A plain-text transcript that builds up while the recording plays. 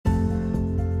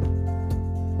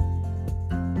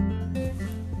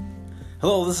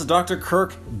Hello, this is Dr.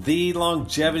 Kirk, the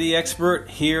longevity expert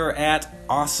here at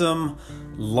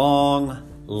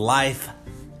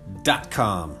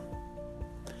AwesomeLongLife.com.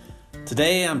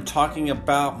 Today I'm talking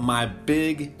about my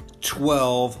Big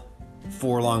 12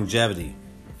 for longevity.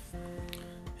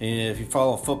 And if you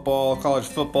follow football, college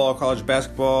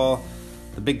basketball,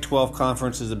 the Big 12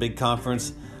 conference is a big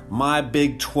conference. My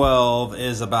Big 12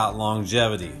 is about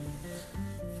longevity.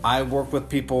 I work with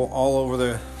people all over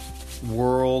the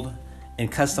world and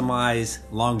customize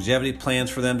longevity plans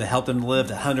for them to help them live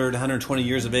to 100, 120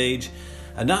 years of age,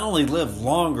 and not only live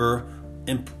longer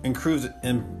and improve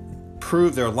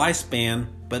their lifespan,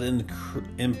 but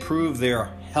improve their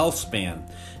health span.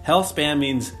 Health span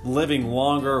means living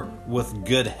longer with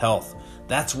good health.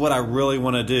 That's what I really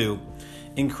want to do.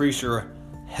 Increase your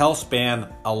health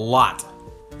span a lot.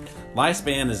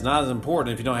 Lifespan is not as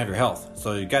important if you don't have your health.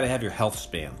 So you've got to have your health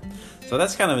span. So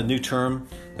that's kind of a new term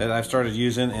that I've started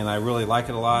using, and I really like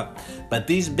it a lot. But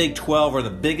these Big 12 are the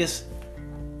biggest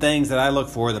things that I look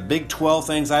for, the Big 12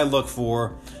 things I look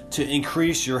for to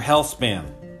increase your health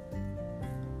span.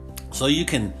 So you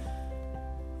can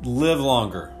live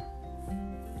longer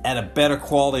at a better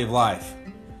quality of life.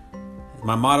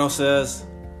 My motto says,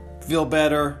 feel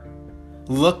better,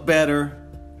 look better,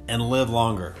 and live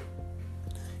longer.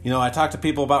 You know, I talk to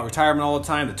people about retirement all the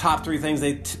time. The top three things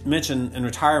they mention in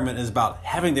retirement is about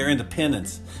having their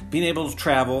independence, being able to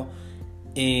travel,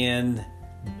 and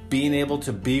being able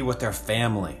to be with their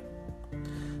family.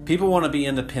 People want to be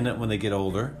independent when they get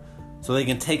older so they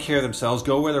can take care of themselves,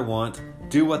 go where they want,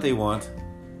 do what they want,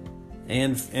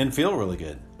 and feel really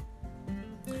good.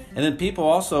 And then people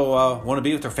also want to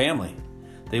be with their family.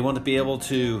 They want to be able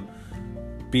to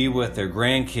be with their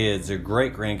grandkids, their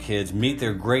great-grandkids, meet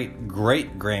their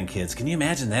great-great-grandkids. Can you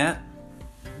imagine that?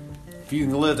 If you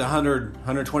can live to 100,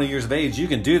 120 years of age, you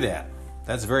can do that.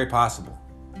 That's very possible.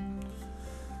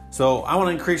 So I want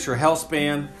to increase your health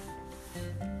span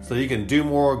so you can do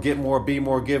more, get more, be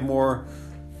more, give more.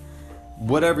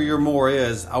 Whatever your more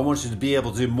is, I want you to be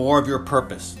able to do more of your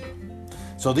purpose.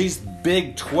 So these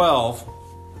Big 12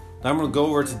 that I'm going to go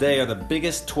over today are the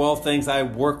biggest 12 things I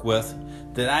work with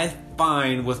that I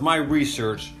find with my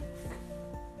research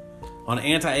on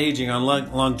anti-aging, on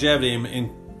longevity, and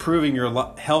improving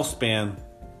your health span.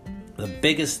 The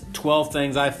biggest 12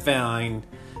 things I find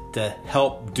to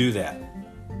help do that.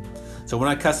 So when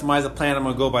I customize a plan, I'm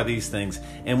going to go by these things.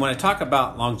 And when I talk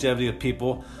about longevity with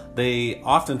people, they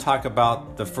often talk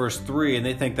about the first three, and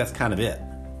they think that's kind of it.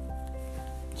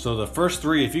 So the first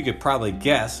three, if you could probably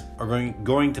guess, are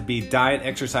going to be diet,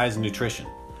 exercise, and nutrition.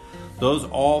 Those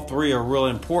all three are really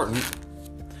important,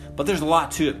 but there's a lot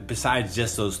to it besides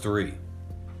just those three.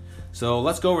 So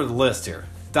let's go over the list here.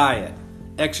 Diet,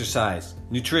 exercise,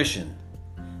 nutrition,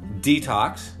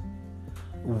 detox,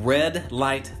 red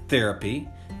light therapy,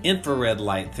 infrared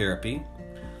light therapy,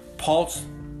 pulse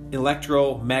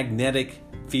electromagnetic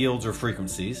fields or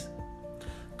frequencies,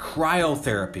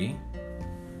 cryotherapy,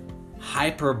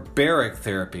 hyperbaric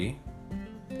therapy,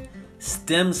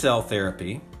 stem cell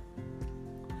therapy,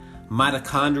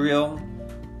 mitochondrial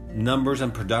numbers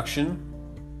and production,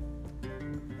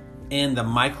 and the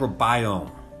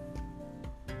microbiome.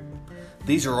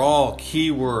 These are all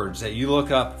keywords that you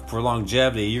look up for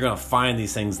longevity. You're going to find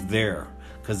these things there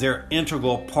because they're an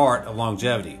integral part of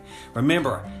longevity.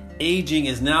 Remember, aging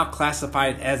is now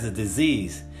classified as a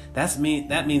disease. That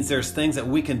means there's things that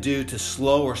we can do to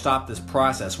slow or stop this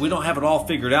process. We don't have it all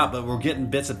figured out, but we're getting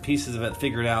bits and pieces of it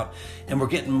figured out, and we're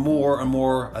getting more and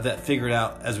more of that figured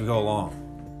out as we go along.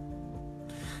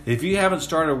 If you haven't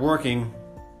started working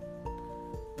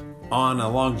on a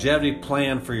longevity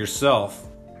plan for yourself,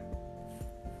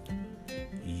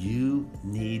 you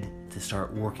need to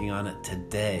start working on it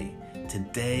today.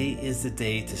 Today is the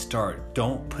day to start.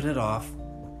 Don't put it off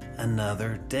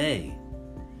another day.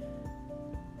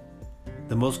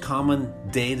 The most common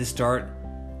day to start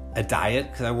a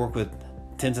diet, because I work with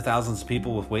tens of thousands of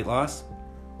people with weight loss,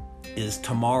 is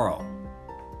tomorrow.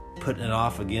 Putting it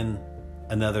off again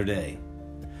another day.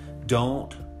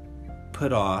 Don't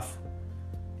put off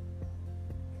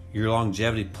your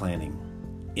longevity planning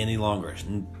any longer.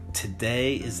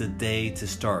 Today is the day to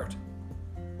start.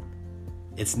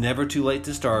 It's never too late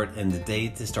to start, and the day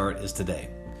to start is today.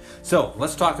 So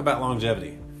let's talk about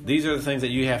longevity. These are the things that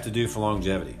you have to do for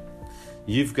longevity.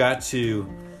 You've got to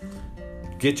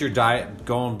get your diet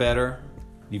going better.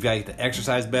 You've got to get the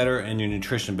exercise better and your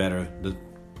nutrition better.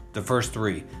 The first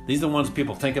three. These are the ones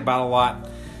people think about a lot.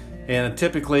 And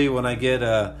typically when I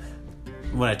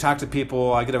talk to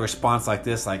people, I get a response like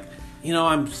this, like,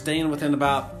 I'm staying within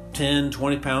about 10,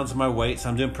 20 pounds of my weight, so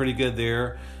I'm doing pretty good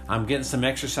there. I'm getting some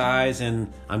exercise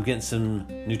and I'm getting some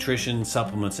nutrition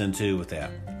supplements in too with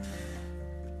that.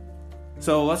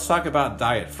 So let's talk about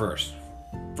diet first.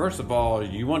 First of all,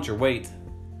 you want your weight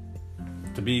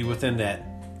to be within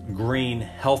that green,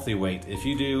 healthy weight. If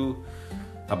you do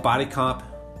a body comp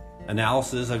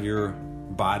analysis of your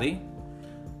body,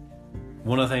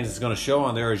 one of the things it's going to show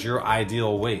on there is your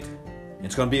ideal weight.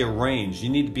 It's going to be a range. You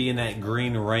need to be in that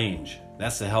green range.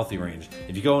 That's the healthy range.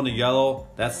 If you go into yellow,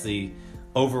 that's the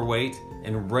overweight,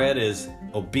 and red is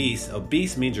obese.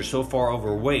 Obese means you're so far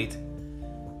overweight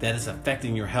that it's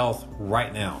affecting your health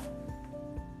right now.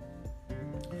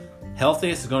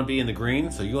 Healthiest is going to be in the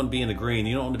green, so you want to be in the green.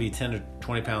 You don't want to be 10 to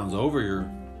 20 pounds over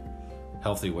your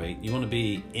healthy weight. You want to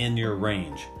be in your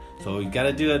range. So you got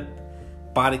to do a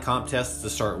body comp test to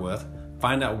start with.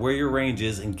 Find out where your range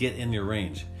is and get in your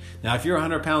range. Now, if you're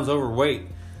 100 pounds overweight,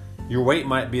 your weight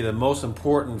might be the most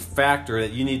important factor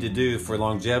that you need to do for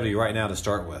longevity right now to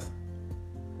start with.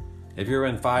 If you're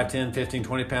in 5, 10, 15,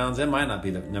 20 pounds, that might not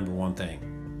be the number one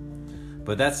thing.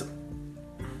 But that's,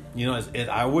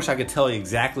 I wish I could tell you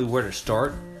exactly where to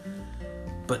start.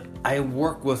 But I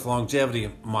work with longevity.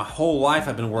 My whole life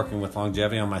I've been working with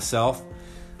longevity on myself.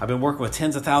 I've been working with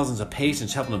tens of thousands of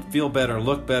patients, helping them feel better,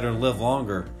 look better, and live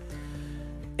longer.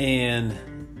 And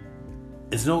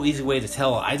there's no easy way to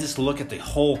tell it. I just look at the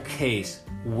whole case,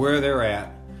 where they're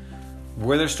at,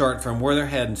 where they're starting from, where they're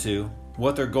heading to,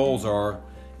 what their goals are,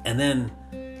 and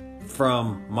then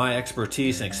from my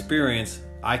expertise and experience,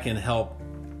 I can help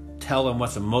tell them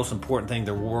what's the most important thing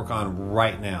to work on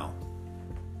right now.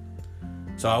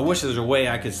 So I wish there's a way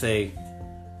I could say,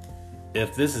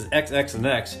 if this is X, X, and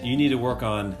X, you need to work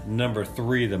on number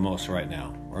 3 the most right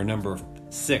now, or number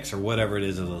 6, or whatever it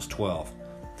is of those 12.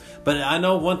 But I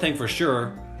know one thing for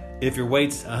sure, if your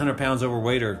weight's 100 pounds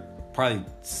overweight or probably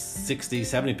 60,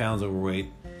 70 pounds overweight,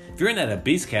 if you're in that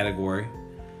obese category,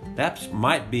 that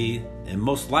might be, and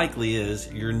most likely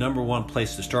is, your number one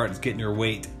place to start is getting your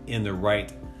weight in the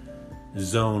right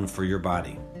zone for your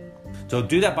body. So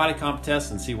do that body comp test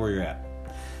and see where you're at.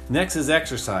 Next is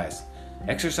exercise.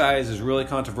 Exercise is really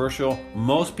controversial.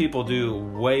 Most people do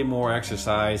way more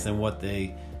exercise than what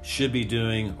they should be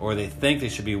doing, or they think they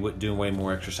should be doing way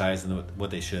more exercise than what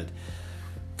they should.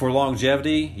 For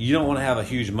longevity, you don't want to have a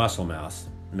huge muscle mass.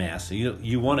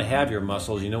 You want to have your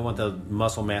muscles. You don't want the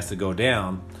muscle mass to go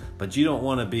down, but you don't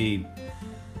want to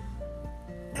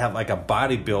have like a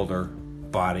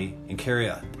bodybuilder body and carry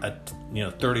a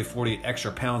 30, 40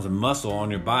 extra pounds of muscle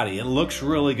on your body. It looks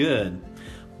really good,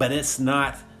 but it's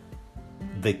not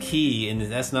the key, and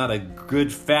that's not a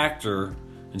good factor.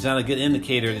 It's not a good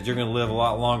indicator that you're going to live a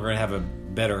lot longer and have a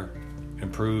better,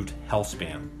 improved health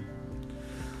span.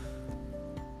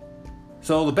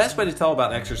 So the best way to tell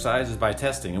about exercise is by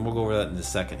testing, and we'll go over that in a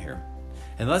second here.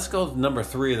 And let's go to number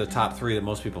 3 of the top 3 that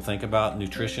most people think about,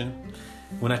 nutrition.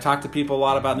 When I talk to people a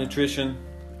lot about nutrition,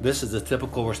 this is the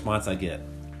typical response I get.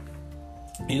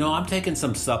 I'm taking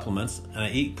some supplements, and I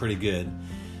eat pretty good.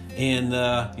 And,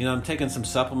 I'm taking some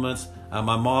supplements.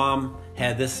 My mom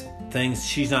had this thing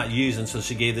she's not using, so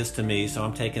she gave this to me, so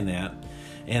I'm taking that.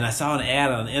 And I saw an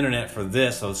ad on the internet for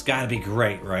this, so it's got to be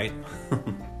great, right?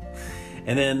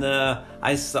 And then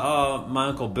I saw my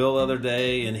Uncle Bill the other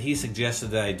day, and he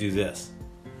suggested that I do this.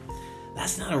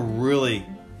 That's not a really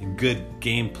good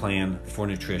game plan for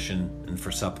nutrition and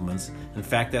for supplements. In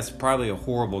fact, that's probably a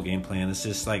horrible game plan. It's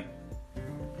just like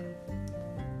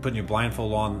putting your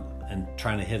blindfold on and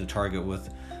trying to hit a target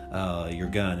with your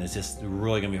gun. It's just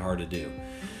really going to be hard to do.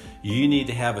 You need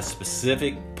to have a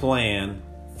specific plan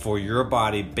for your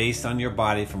body based on your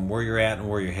body from where you're at and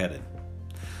where you're headed.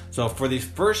 So for these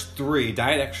first 3,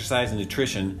 diet, exercise, and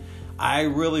nutrition, I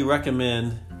really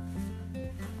recommend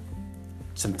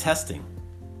some testing.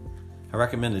 I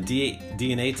recommend a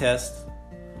DNA test,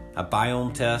 a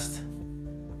biome test,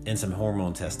 and some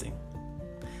hormone testing.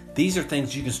 These are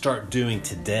things you can start doing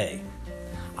today.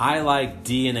 I like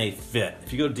DNA Fit.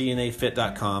 If you go to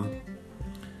DNAfit.com,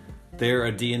 they're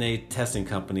a DNA testing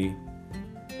company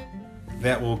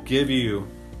that will give you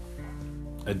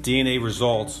a DNA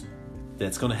results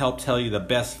that's going to help tell you the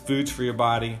best foods for your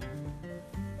body,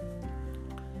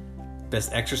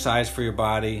 best exercise for your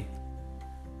body,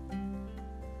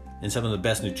 and some of the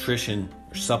best nutrition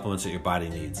or supplements that your body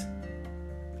needs.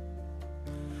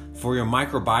 For your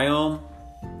microbiome,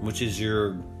 which is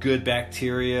your good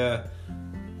bacteria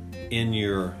in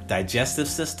your digestive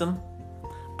system,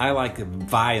 I like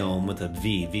Viome with a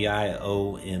V,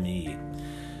 V-I-O-M-E.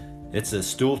 It's a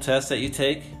stool test that you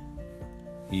take.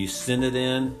 You send it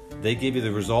in. They give you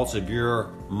the results of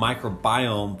your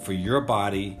microbiome for your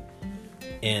body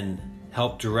and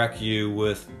help direct you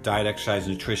with diet, exercise,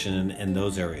 nutrition in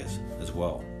those areas as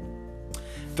well.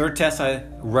 Third test I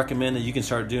recommend that you can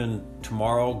start doing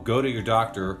tomorrow: go to your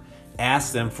doctor,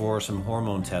 ask them for some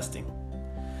hormone testing.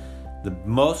 The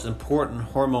most important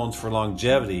hormones for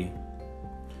longevity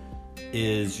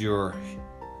is your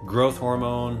growth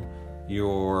hormone,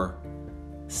 your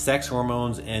sex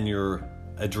hormones, and your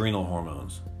adrenal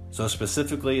hormones. So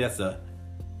specifically, that's the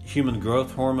human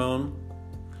growth hormone.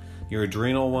 Your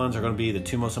adrenal ones are going to be the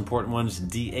two most important ones,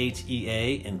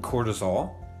 DHEA and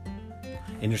cortisol.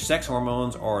 And your sex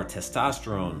hormones are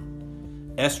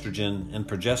testosterone, estrogen, and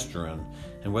progesterone.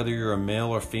 And whether you're a male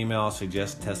or female, I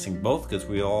suggest testing both, because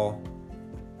we all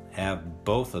have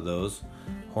both of those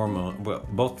hormones. Well,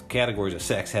 both categories of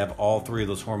sex have all three of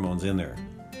those hormones in there.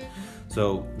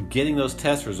 So getting those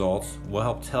test results will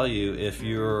help tell you if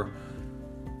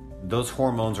those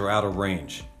hormones are out of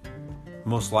range.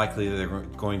 Most likely they're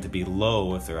going to be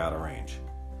low if they're out of range.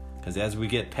 Because as we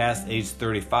get past age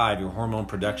 35, your hormone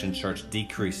production starts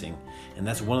decreasing. And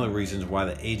that's one of the reasons why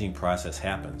the aging process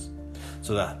happens.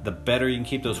 So the better you can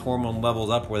keep those hormone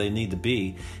levels up where they need to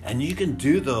be. And you can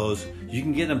do those, you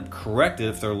can get them corrected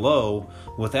if they're low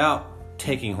without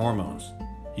taking hormones.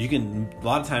 You can a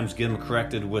lot of times get them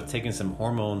corrected with taking some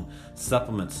hormone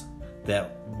supplements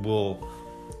that will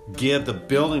give the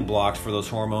building blocks for those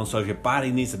hormones. So if your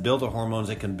body needs to build the hormones,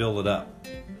 it can build it up.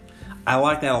 I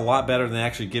like that a lot better than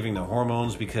actually giving the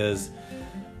hormones, because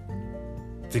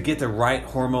to get the right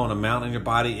hormone amount in your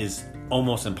body is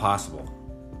almost impossible,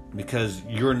 because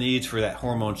your needs for that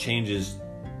hormone changes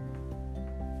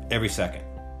every second.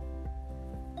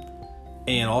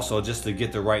 And also just to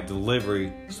get the right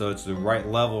delivery, so it's the right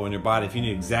level in your body. If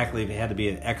it had to be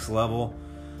at X level,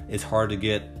 it's hard to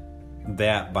get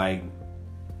that by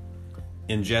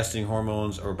ingesting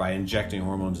hormones or by injecting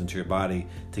hormones into your body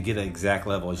to get an exact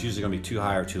level. It's usually going to be too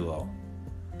high or too low.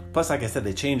 Plus, like I said,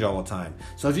 they change all the time.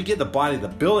 So if you get the body the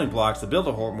building blocks to build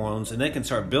the hormones, and they can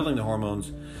start building the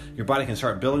hormones, your body can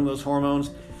start building those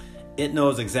hormones, it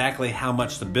knows exactly how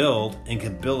much to build and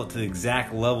can build it to the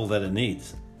exact level that it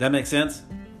needs. That makes sense?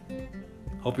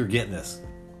 Hope you're getting this.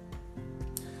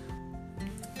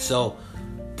 So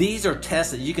these are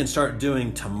tests that you can start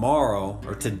doing tomorrow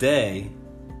or today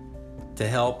to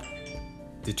help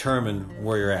determine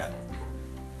where you're at.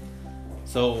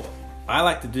 So I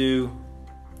like to do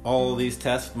all of these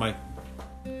tests with my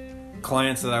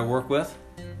clients that I work with,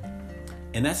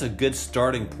 and that's a good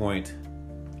starting point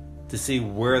to see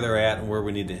where they're at and where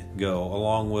we need to go,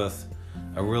 along with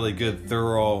a really good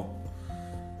thorough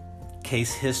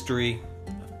case history,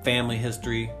 family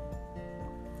history.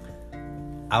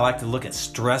 I like to look at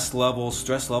stress levels.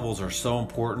 Stress levels are so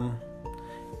important.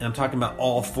 And I'm talking about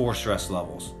all 4 stress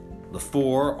levels. The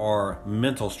 4 are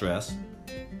mental stress,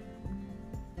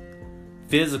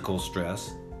 physical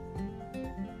stress,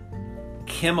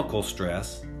 chemical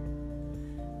stress,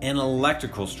 and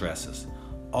electrical stresses.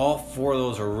 All 4 of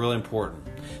those are really important.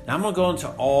 Now I'm going to go into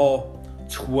all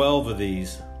 12 of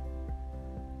these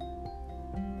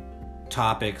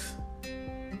topics,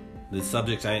 the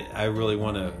subjects I really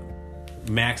want to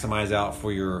maximize out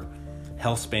for your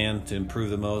health span to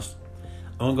improve the most.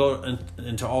 I'm going to go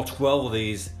into all 12 of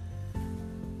these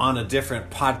on a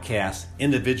different podcast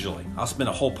individually. I'll spend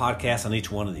a whole podcast on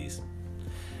each one of these.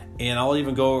 And I'll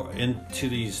even go into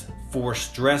these 4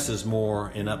 stresses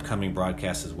more in upcoming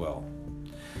broadcasts as well.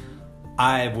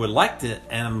 I would like to,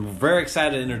 and I'm very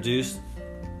excited to introduce,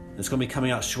 it's going to be coming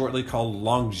out shortly, called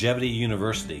Longevity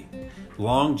University.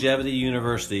 Longevity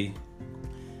University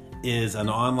is an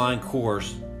online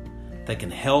course that can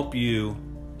help you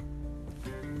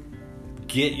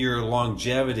get your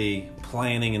longevity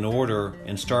planning in order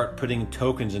and start putting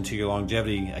tokens into your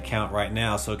longevity account right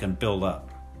now so it can build up.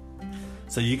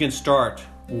 So you can start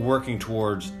working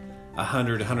towards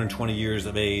 100, 120 years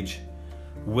of age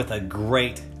with a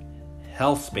great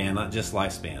health span, not just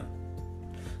lifespan.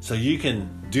 So you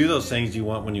can do those things you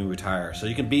want when you retire. So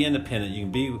you can be independent, you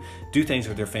can do things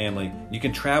with your family, you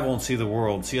can travel and see the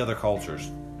world, see other cultures.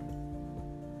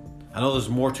 I know there's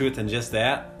more to it than just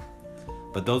that,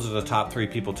 but those are the top 3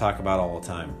 people talk about all the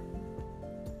time.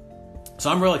 So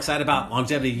I'm really excited about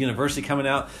Longevity University coming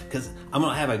out, because I'm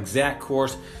going to have an exact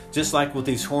course, just like with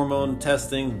these hormone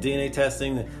testing, DNA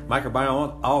testing, the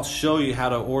microbiome. I'll show you how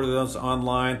to order those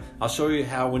online. I'll show you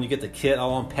how, when you get the kit,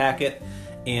 I'll unpack it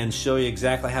and show you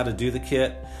exactly how to do the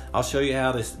kit. I'll show you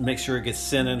how to make sure it gets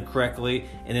sent in correctly.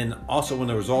 And then also when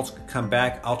the results come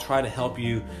back, I'll try to help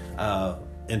you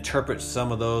interpret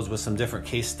some of those with some different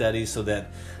case studies so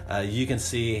that you can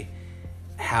see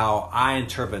how I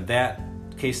interpret that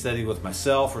case study with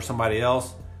myself or somebody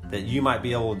else, that you might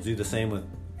be able to do the same with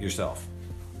yourself.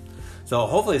 So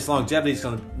hopefully this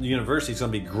university is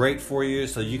going to be great for you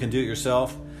so you can do it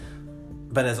yourself.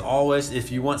 But as always,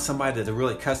 if you want somebody to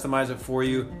really customize it for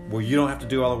you, where you don't have to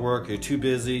do all the work, you're too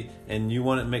busy, and you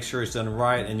want to make sure it's done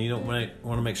right, and you don't want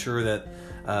to make sure that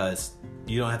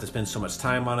you don't have to spend so much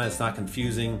time on it, it's not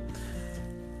confusing,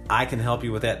 I can help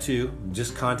you with that too.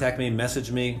 Just contact me,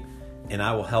 message me, and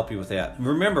I will help you with that.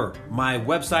 Remember, my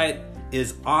website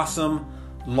is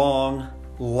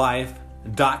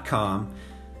awesomelife.com.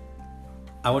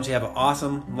 I want you to have an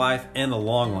awesome life and a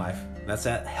long life. That's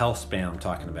that health span I'm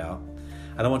talking about.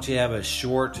 I don't want you to have a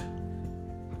short,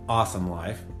 awesome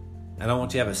life. I don't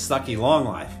want you to have a sucky, long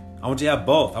life. I want you to have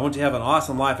both. I want you to have an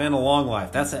awesome life and a long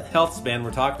life. That's that health span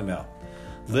we're talking about.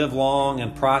 Live long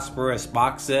and prosper, as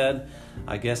Spock said.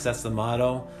 I guess that's the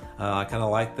motto. I kind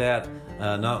of like that.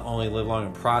 Not only live long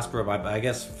and prosper, but I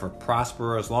guess for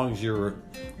prosper, as long as your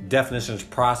definition is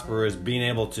prosper, is being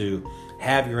able to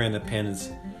have your independence,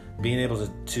 being able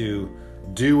to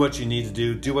do what you need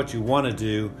to do what you want to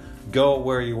do, go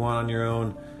where you want on your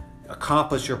own,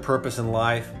 accomplish your purpose in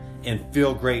life, and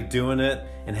feel great doing it,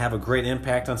 and have a great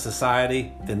impact on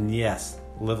society, then yes,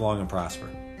 live long and prosper.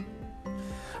 All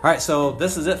right, so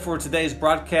this is it for today's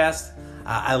broadcast.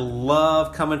 I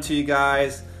love coming to you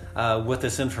guys with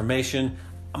this information.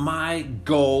 My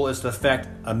goal is to affect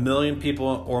 1 million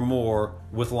people or more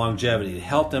with longevity, to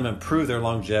help them improve their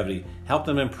longevity, help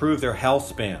them improve their health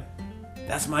span.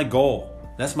 That's my goal.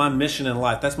 That's my mission in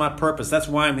life. That's my purpose. That's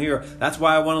why I'm here. That's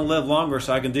why I want to live longer,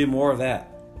 so I can do more of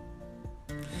that.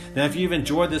 Now, if you've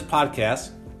enjoyed this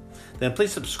podcast, then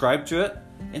please subscribe to it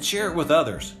and share it with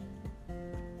others.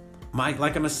 Like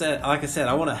I said,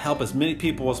 I want to help as many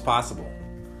people as possible.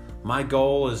 My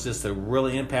goal is just to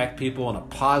really impact people in a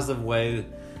positive way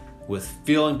with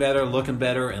feeling better, looking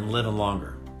better, and living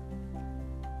longer.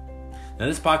 Now,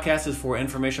 this podcast is for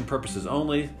information purposes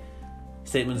only.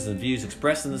 Statements and views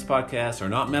expressed in this podcast are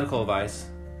not medical advice.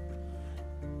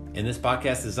 And this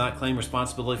podcast does not claim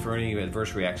responsibility for any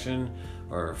adverse reaction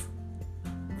or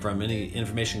from any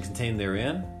information contained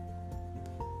therein.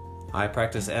 I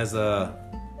practice as a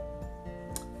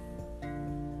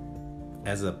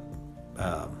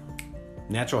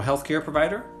natural health care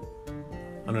provider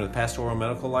under the pastoral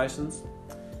medical license.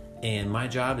 And my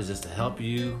job is just to help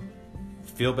you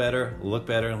feel better, look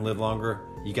better, and live longer.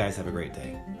 You guys have a great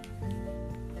day.